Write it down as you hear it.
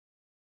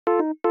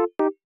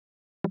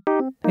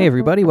Hey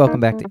everybody, welcome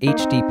back to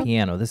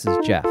HDpiano. This is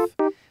Jeff.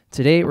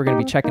 Today we're going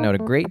to be checking out a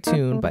great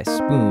tune by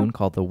Spoon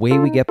called The Way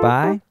We Get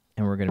By,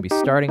 and we're going to be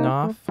starting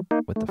off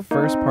with the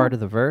first part of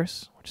the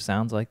verse, which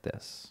sounds like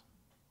this.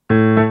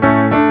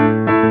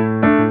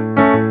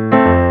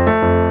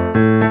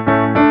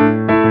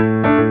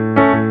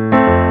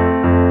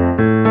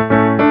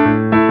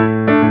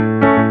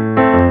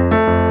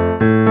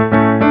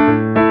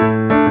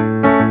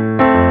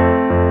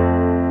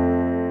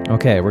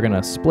 Okay, we're going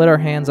to split our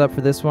hands up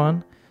for this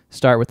one.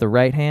 Start with the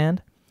right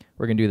hand.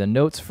 We're going to do the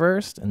notes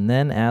first and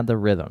then add the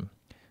rhythm.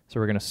 So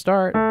we're going to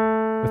start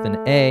with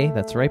an A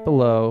that's right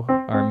below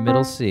our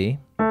middle C.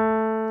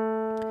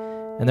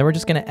 And then we're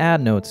just going to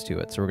add notes to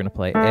it. So we're going to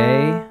play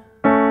A,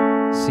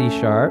 C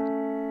sharp,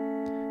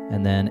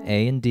 and then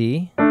A and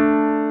D.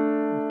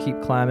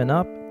 Keep climbing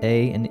up,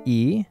 A and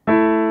E.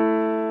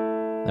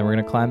 Then we're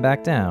going to climb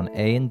back down,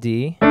 A and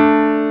D.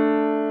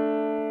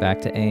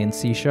 Back to A and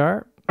C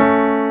sharp.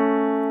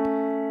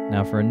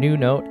 Now for a new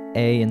note,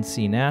 A and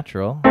C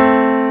natural,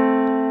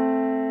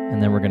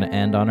 and then we're going to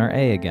end on our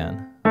A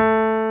again.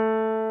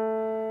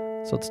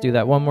 So let's do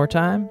that one more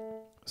time.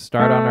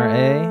 Start on our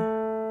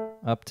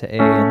A, up to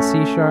A and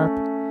C sharp,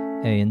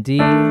 A and D,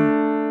 A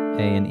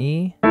and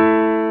E,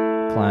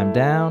 climb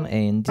down,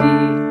 A and D,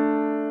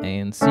 A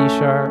and C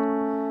sharp,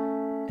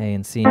 A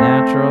and C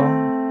natural,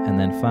 and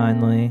then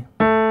finally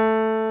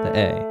the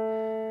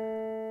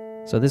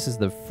A. So this is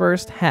the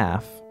first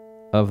half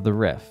of the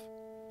riff.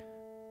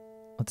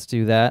 Let's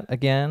do that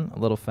again, a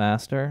little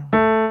faster. All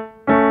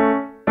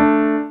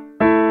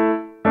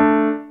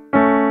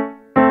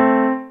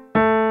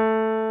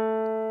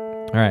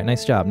right,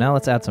 nice job. Now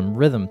let's add some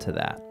rhythm to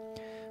that.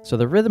 So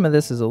the rhythm of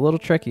this is a little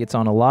tricky. It's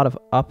on a lot of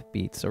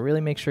upbeats, so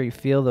really make sure you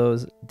feel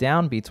those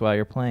downbeats while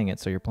you're playing it,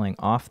 so you're playing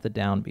off the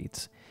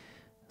downbeats.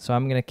 So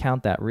I'm going to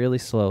count that really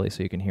slowly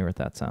so you can hear what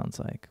that sounds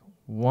like.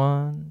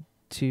 1,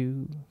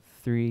 2,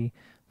 3,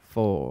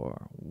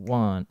 4.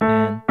 1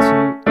 and 2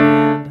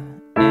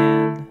 and.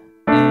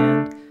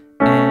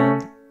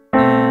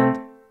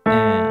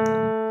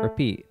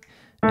 Repeat.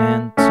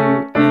 And 2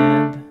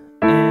 and.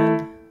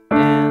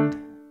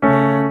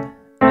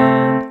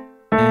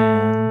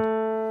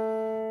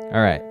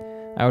 All right.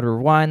 I would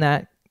rewind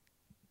that,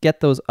 get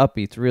those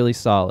upbeats really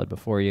solid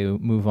before you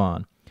move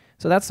on.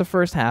 So that's the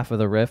first half of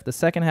the riff. The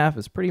second half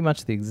is pretty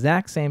much the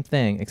exact same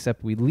thing,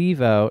 except we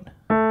leave out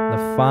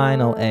the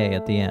final A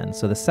at the end.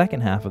 So the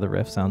second half of the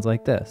riff sounds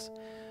like this.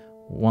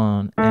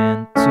 1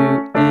 and 2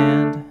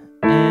 and.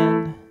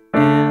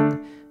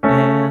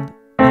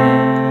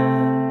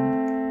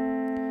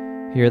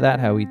 Hear that?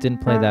 How we didn't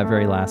play that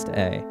very last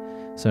A.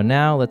 So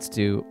now let's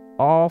do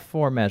all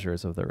 4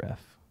 measures of the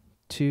riff.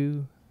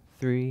 2,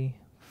 3,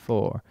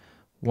 4.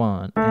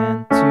 1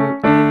 and 2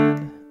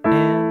 and.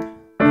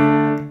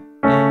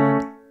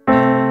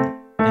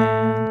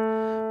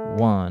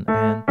 1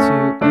 and 2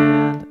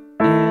 and.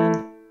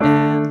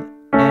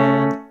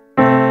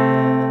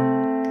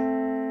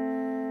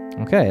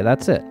 Okay,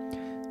 that's it.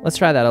 Let's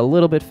try that a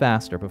little bit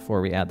faster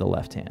before we add the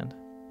left hand.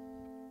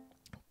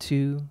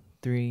 2,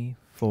 3,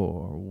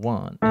 4,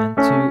 1 and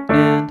 2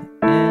 and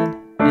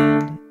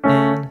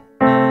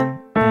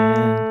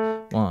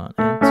 1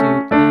 and 2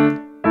 and.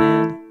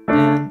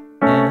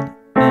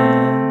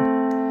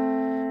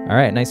 All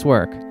right, nice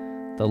work.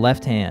 The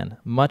left hand,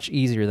 much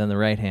easier than the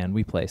right hand.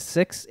 We play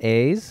 6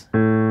 A's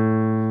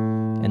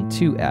and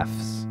 2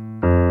 F's.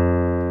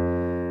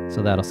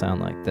 So that'll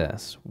sound like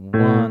this.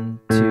 1,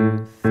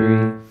 2,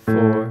 3,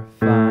 4,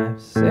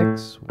 5,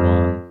 6.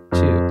 1, 2,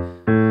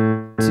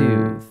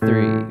 2,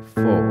 3,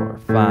 4,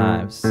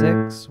 5,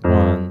 6,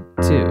 1,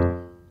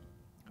 2.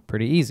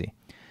 Pretty easy.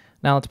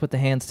 Now let's put the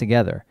hands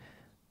together.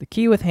 The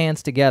key with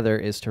hands together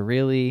is to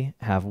really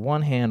have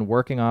one hand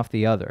working off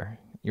the other.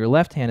 Your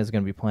left hand is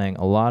going to be playing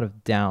a lot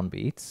of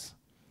downbeats,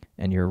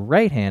 and your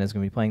right hand is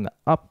going to be playing the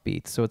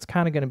upbeats. So it's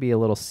kind of going to be a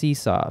little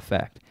seesaw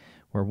effect,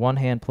 where one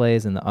hand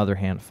plays and the other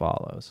hand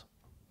follows.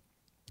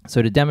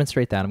 So to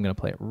demonstrate that, I'm going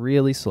to play it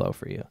really slow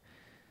for you.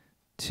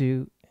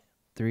 2,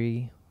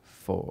 3,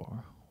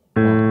 4.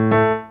 1.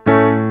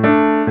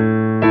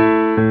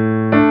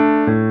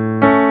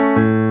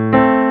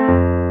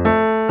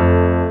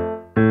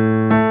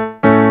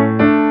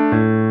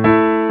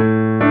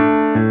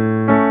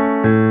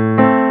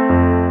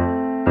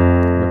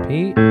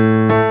 Repeat.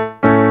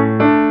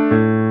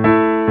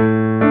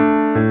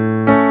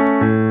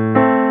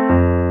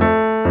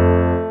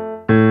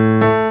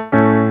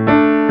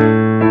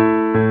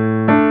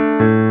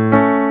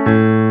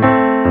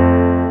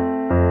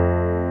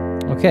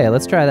 Okay,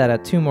 let's try that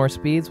at 2 more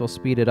speeds. We'll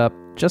speed it up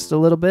just a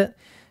little bit,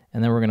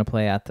 and then we're going to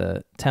play at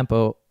the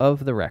tempo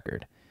of the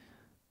record.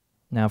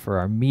 Now for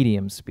our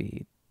medium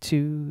speed.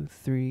 2,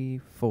 3,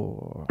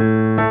 4.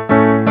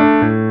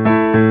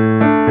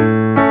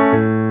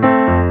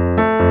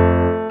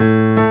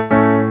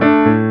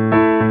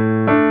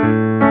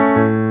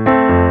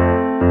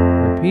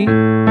 Repeat.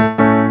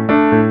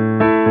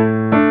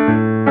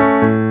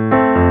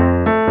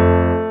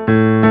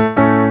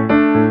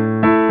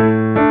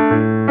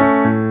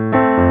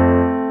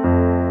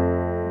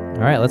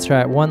 All right, let's try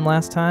it one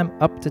last time,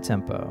 up to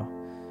tempo.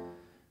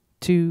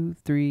 2,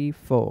 3,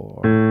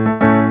 4.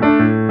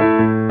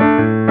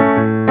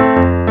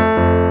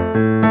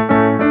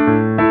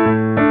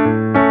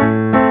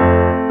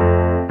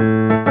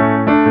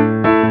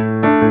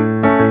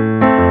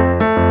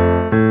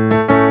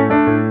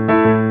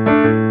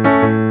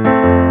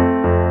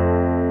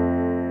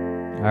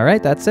 All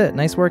right, that's it.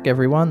 Nice work,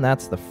 everyone.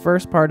 That's the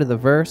first part of the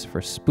verse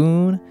for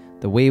Spoon,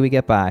 The Way We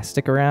Get By.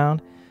 Stick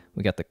around.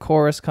 We got the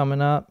chorus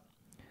coming up.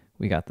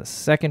 We got the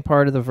second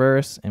part of the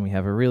verse, and we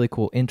have a really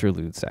cool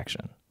interlude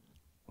section.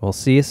 We'll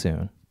see you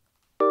soon.